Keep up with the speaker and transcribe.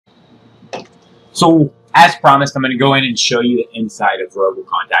So, as promised, I'm going to go in and show you the inside of Robo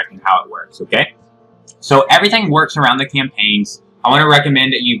Contact and how it works, okay? So, everything works around the campaigns. I want to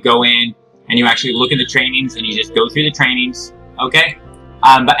recommend that you go in and you actually look at the trainings and you just go through the trainings, okay?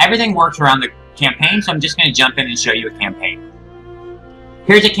 But everything works around the campaign, so I'm just going to jump in and show you a campaign.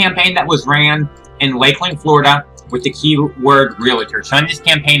 Here's a campaign that was ran in Lakeland, Florida with the keyword realtor. So in this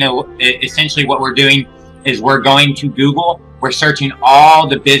campaign, essentially what we're doing is we're going to Google, we're searching all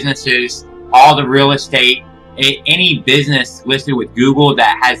the businesses, all the real estate, any business listed with Google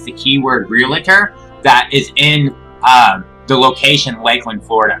that has the keyword realtor that is in the location Lakeland,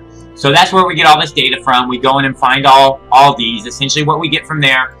 Florida. So that's where we get all this data from. We go in and find all these. Essentially what we get from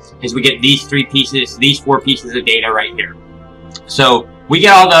there is we get these four pieces of data right here. So we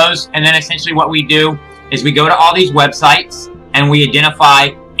get all those, and then essentially what we do is we go to all these websites and we identify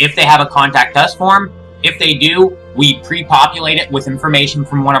if they have a contact us form. If they do, we pre-populate it with information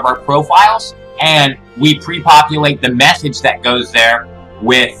from one of our profiles, and we pre-populate the message that goes there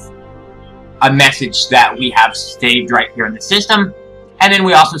with a message that we have saved right here in the system. And then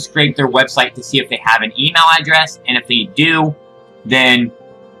we also scrape their website to see if they have an email address, and if they do, then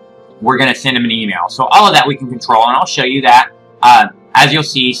we're going to send them an email. So all of that we can control, and I'll show you that as you'll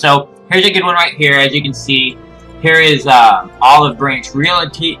see. So here's a good one right here. As you can see, here is Olive Branch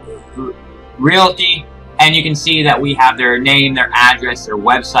Realty, and you can see that we have their name, their address, their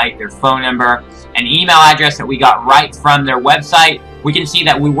website, their phone number, an email address that we got right from their website. We can see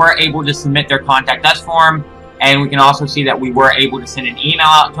that we were able to submit their Contact Us form, and we can also see that we were able to send an email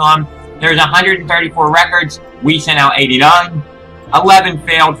out to them. There's 134 records. We sent out 89. 11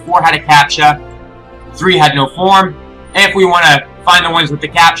 failed, 4 had a CAPTCHA, 3 had no form. If we want to find the ones with the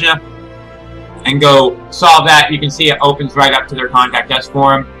CAPTCHA and go solve that, you can see it opens right up to their Contact Us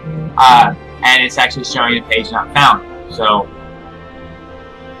form, and it's actually showing a page not found. So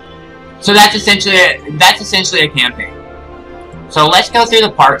that's essentially a campaign. So let's go through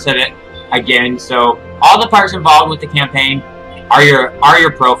the parts of it again. So all the parts involved with the campaign are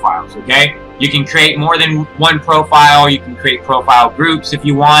your profiles, okay? You can create more than one profile. You can create profile groups if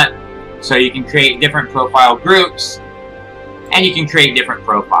you want. So you can create different profile groups, and you can create different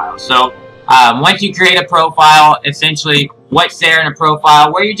profiles. So once you create a profile, essentially what's there in a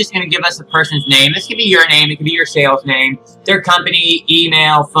profile, where you're just going to give us a person's name. This could be your name. It could be your sales name, their company,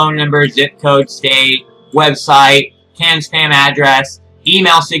 email, phone number, zip code, state, website, canned spam address,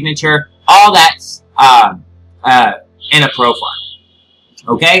 email signature. All that's in a profile.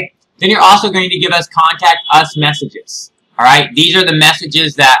 Okay? Then you're also going to give us Contact Us messages. All right? These are the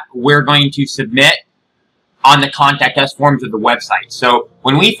messages that we're going to submit on the Contact Us forms of the website. So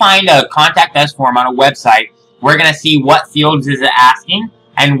when we find a Contact Us form on a website, we're going to see what fields is it asking.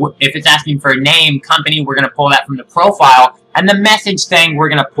 And if it's asking for a name, company, we're going to pull that from the profile. And the message thing, we're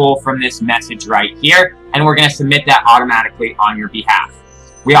going to pull from this message right here. And we're going to submit that automatically on your behalf.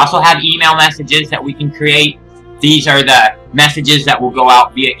 We also have email messages that we can create. These are the messages that will go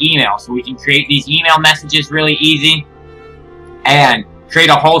out via email. So we can create these email messages really easy and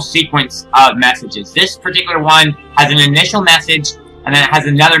create a whole sequence of messages. This particular one has an initial message, and then it has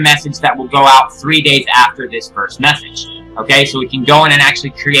another message that will go out 3 days after this first message. Okay, so we can go in and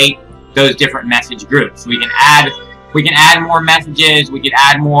actually create those different message groups. We can add more messages. We can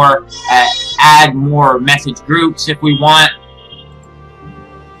add more message groups if we want.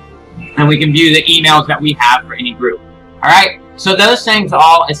 And we can view the emails that we have for any group. Alright, so those things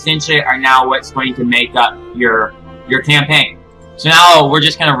all essentially are now what's going to make up your campaign. So now we're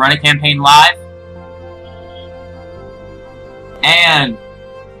just going to run a campaign live. And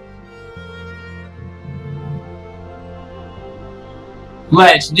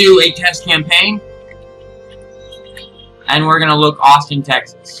let's do a test campaign. And we're going to look Austin,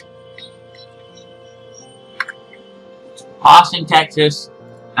 Texas. Austin, Texas.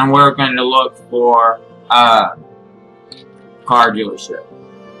 And we're going to look for a car dealership.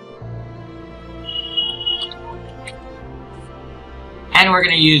 And we're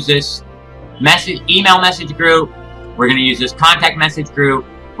going to use this email message group. We're going to use this contact message group.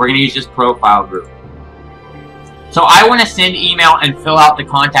 We're going to use this profile group. So I want to send email and fill out the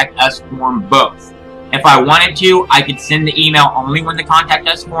Contact Us form both. If I wanted to, I could send the email only when the Contact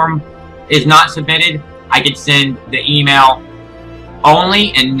Us form is not submitted. I could send the email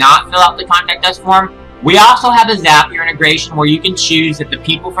only and not fill out the Contact Us form. We also have a Zapier integration where you can choose that the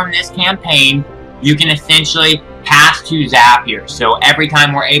people from this campaign, you can essentially pass to Zapier. So every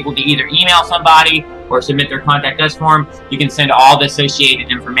time we're able to either email somebody or submit their Contact Us form, you can send all the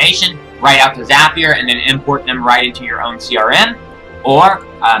associated information right out to Zapier and then import them right into your own CRM. Or,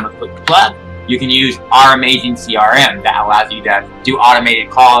 a quick plug, you can use our amazing CRM that allows you to do automated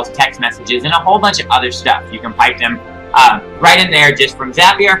calls, text messages, and a whole bunch of other stuff. You can pipe them right in there just from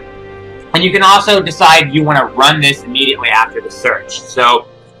Zapier. And you can also decide you want to run this immediately after the search. So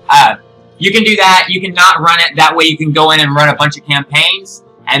you can do that. You can not run it. That way you can go in and run a bunch of campaigns,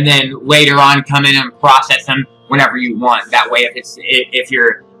 and then later on come in and process them whenever you want. That way if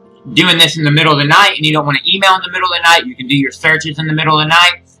you're doing this in the middle of the night and you don't want to email in the middle of the night, you can do your searches in the middle of the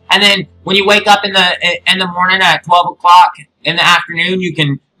night. And then when you wake up in the morning at 12 o'clock in the afternoon, you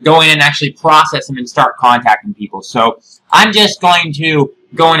can go in and actually process them and start contacting people. So I'm just going to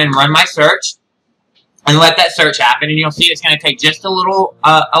go in and run my search and let that search happen. And you'll see it's going to take just a little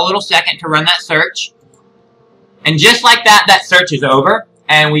second to run that search. And just like that, that search is over.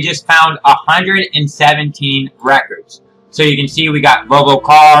 And we just found 117 records. So you can see we got Robo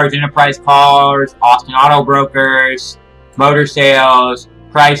Cars, Enterprise Cars, Austin Auto Brokers, Motor Sales,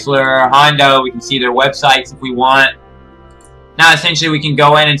 Chrysler, Honda. We can see their websites if we want. Now essentially we can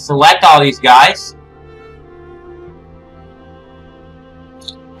go in and select all these guys.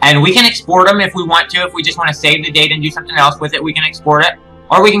 And we can export them if we want to. If we just want to save the data and do something else with it, we can export it.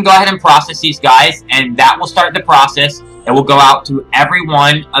 Or we can go ahead and process these guys, and that will start the process. It will go out to every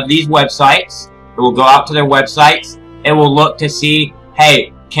one of these websites. It will go out to their websites. It will look to see,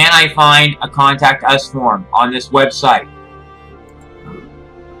 hey, can I find a Contact Us form on this website?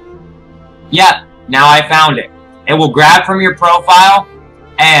 Yep, now I found it. It will grab from your profile,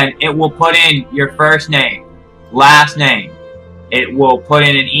 and it will put in your first name, last name. It will put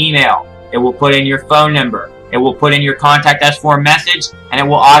in an email. It will put in your phone number. It will put in your Contact Us form message, and it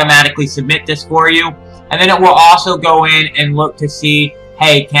will automatically submit this for you. And then it will also go in and look to see,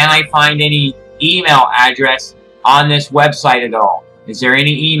 hey, can I find any email address on this website at all? Is there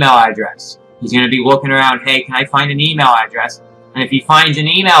any email address? He's going to be looking around, hey, can I find an email address? And if he finds an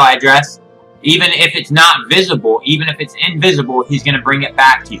email address, even if it's not visible, even if it's invisible, he's going to bring it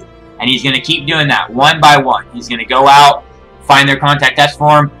back to you. And he's going to keep doing that one by one. He's going to go out, find their Contact Us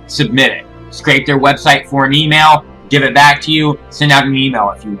form, submit it. Scrape their website for an email, give it back to you, send out an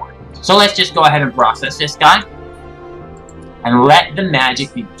email if you want. So let's just go ahead and process this guy. And let the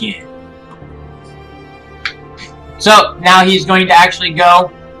magic begin. So now he's going to actually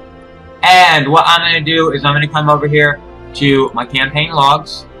go. And what I'm going to do is I'm going to come over here to my campaign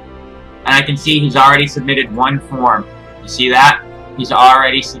logs. And I can see he's already submitted one form. You see that? He's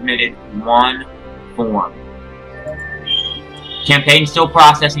already submitted one form. Campaign's still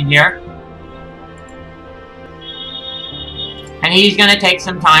processing here. And he's going to take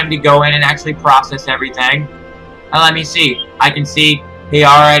some time to go in and actually process everything. And let me see. I can see he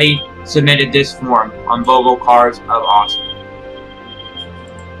already submitted this form on Robo Cars of Austin.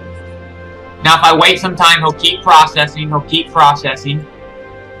 Now if I wait some time, he'll keep processing. He'll keep processing.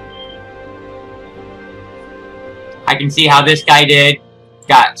 I can see how this guy did.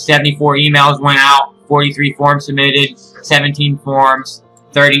 Got 74 emails went out, 43 forms submitted, 17 forms,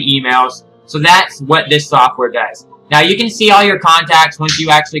 30 emails. So that's what this software does. Now you can see all your contacts once you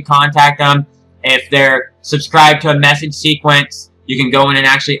actually contact them. If they're subscribed to a message sequence, you can go in and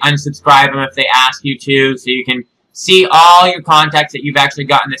actually unsubscribe them if they ask you to. So you can see all your contacts that you've actually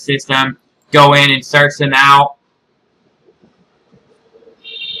got in the system. Go in and search them out.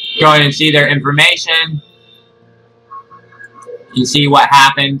 Go in and see their information. You can see what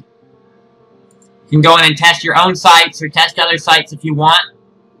happened. You can go in and test your own sites or test other sites if you want.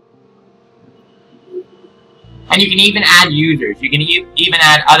 And you can even add users. You can even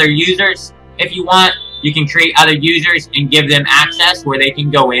add other users if you want. You can create other users and give them access where they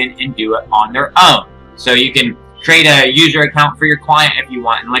can go in and do it on their own. So you can create a user account for your client if you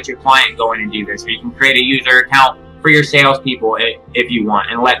want and let your client go in and do this. Or you can create a user account for your salespeople if you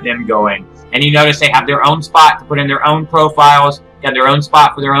want and let them go in. And you notice they have their own spot to put in their own profiles. They have their own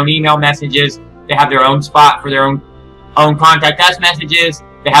spot for their own email messages. They have their own spot for their own Contact Us messages.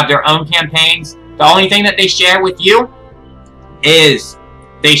 They have their own campaigns. The only thing that they share with you is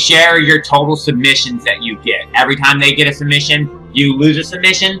they share your total submissions that you get. Every time they get a submission, you lose a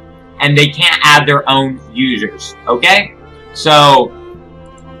submission, and they can't add their own users, okay? So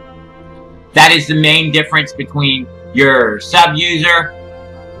that is the main difference between your sub-user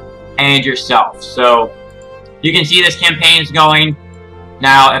and yourself. So you can see this campaign is going.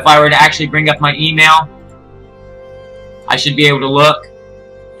 Now, if I were to actually bring up my email, I should be able to look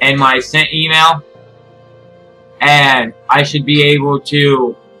in my sent email, and I should be able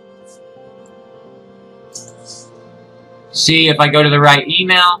to see if I go to the right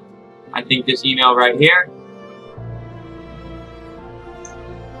email. I think this email right here.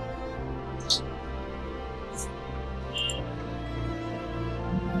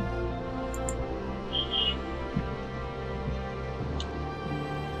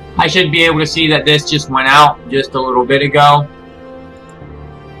 I should be able to see that this just went out just a little bit ago.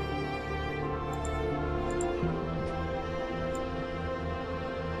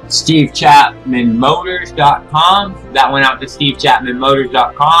 SteveChapmanMotors.com. That went out to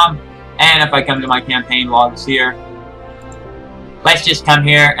SteveChapmanMotors.com. And if I come to my campaign logs here, let's just come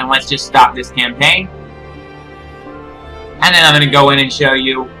here and let's just stop this campaign. And then I'm going to go in and show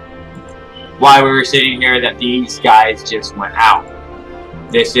you why we were sitting here that these guys just went out.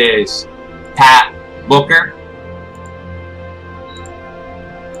 This is Pat Booker.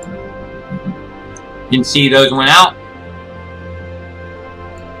 You can see those went out.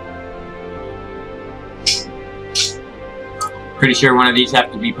 Pretty sure one of these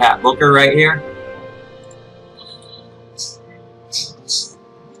have to be Pat Booker right here.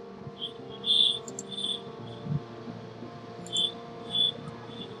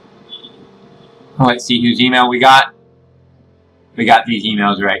 Let's see whose email we got. We got these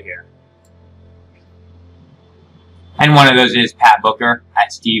emails right here. And one of those is Pat Booker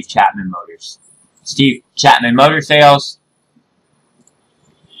at Steve Chapman Motors. Steve Chapman Motor Sales.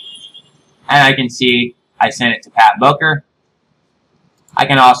 And I can see I sent it to Pat Booker. I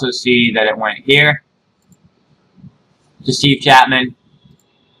can also see that it went here to Steve Chapman.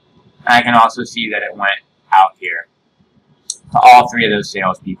 And I can also see that it went out here to all three of those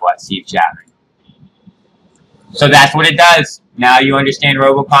salespeople at Steve Chapman. So that's what it does. Now you understand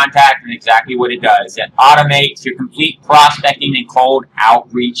RoboContact and exactly what it does. It automates your complete prospecting and cold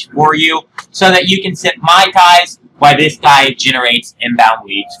outreach for you so that you can sip Mai Tais while this guy generates inbound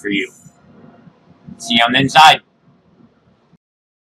leads for you. See you on the inside.